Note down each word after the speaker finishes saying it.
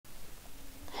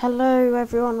Hello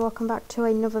everyone, welcome back to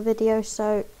another video.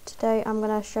 So today I'm going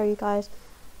to show you guys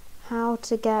how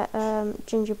to get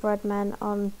gingerbread men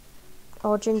on,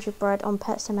 or gingerbread on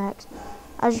petsimx.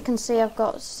 As you can see, I've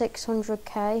got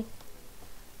 600k.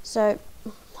 So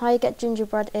how you get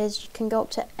gingerbread is you can go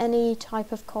up to any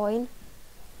type of coin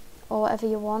or whatever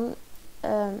you want,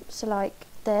 so like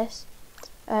this,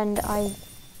 and I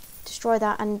destroy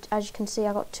that, and as you can see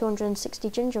I got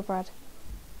 260 gingerbread.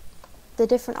 The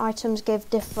different items give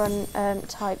different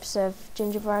types of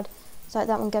gingerbread. So like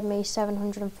that one gave me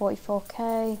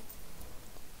 744k,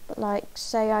 but like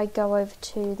say I go over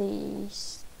to the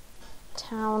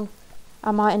town, I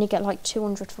might only get like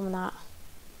 200 from that,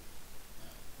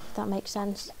 if that makes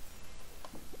sense.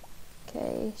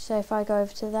 Okay, so if I go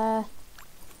over to there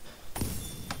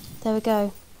we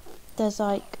go, there's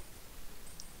like,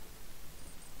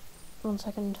 1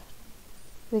 second,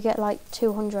 we get like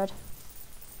 200.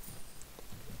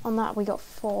 On that we got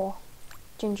 4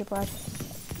 gingerbread.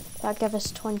 That gave us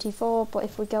 24, but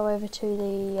if we go over to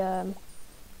the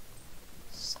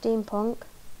steampunk,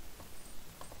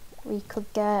 we could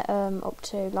get up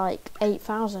to like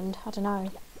 8,000, I don't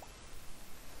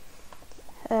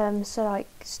know. So like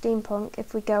steampunk,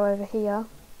 if we go over here,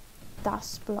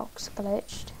 that block's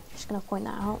glitched. Just gonna point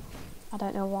that out. I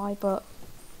don't know why, but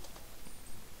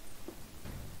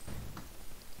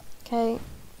okay.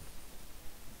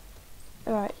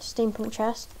 Alright, steampunk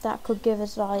chest, that could give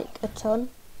us like a ton.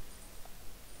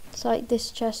 It's like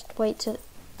this chest,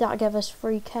 that gave us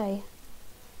 3k.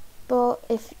 But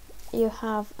if you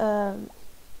have,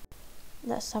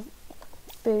 let's have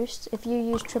boost, if you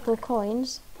use triple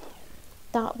coins,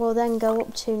 that will then go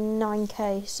up to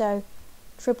 9k. So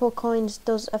triple coins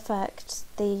does affect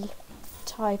the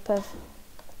type of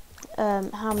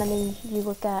how many you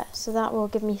will get. So that will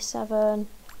give me 7.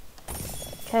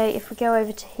 Okay, if we go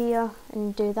over to here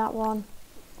and do that one,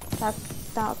 that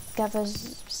gives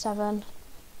us 7.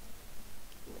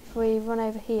 If we run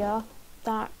over here,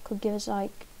 that could give us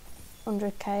like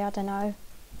 100k, I don't know,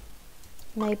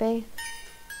 maybe.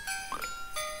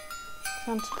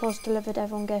 Santa Claus delivered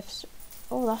everyone gifts.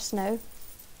 Oh, that's new.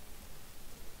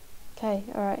 Okay,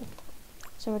 alright.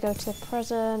 So we go to the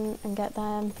present and get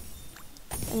them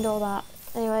and all that.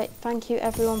 Anyway, thank you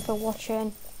everyone for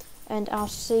watching, and I'll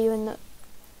see you in the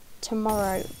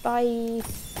tomorrow. Bye.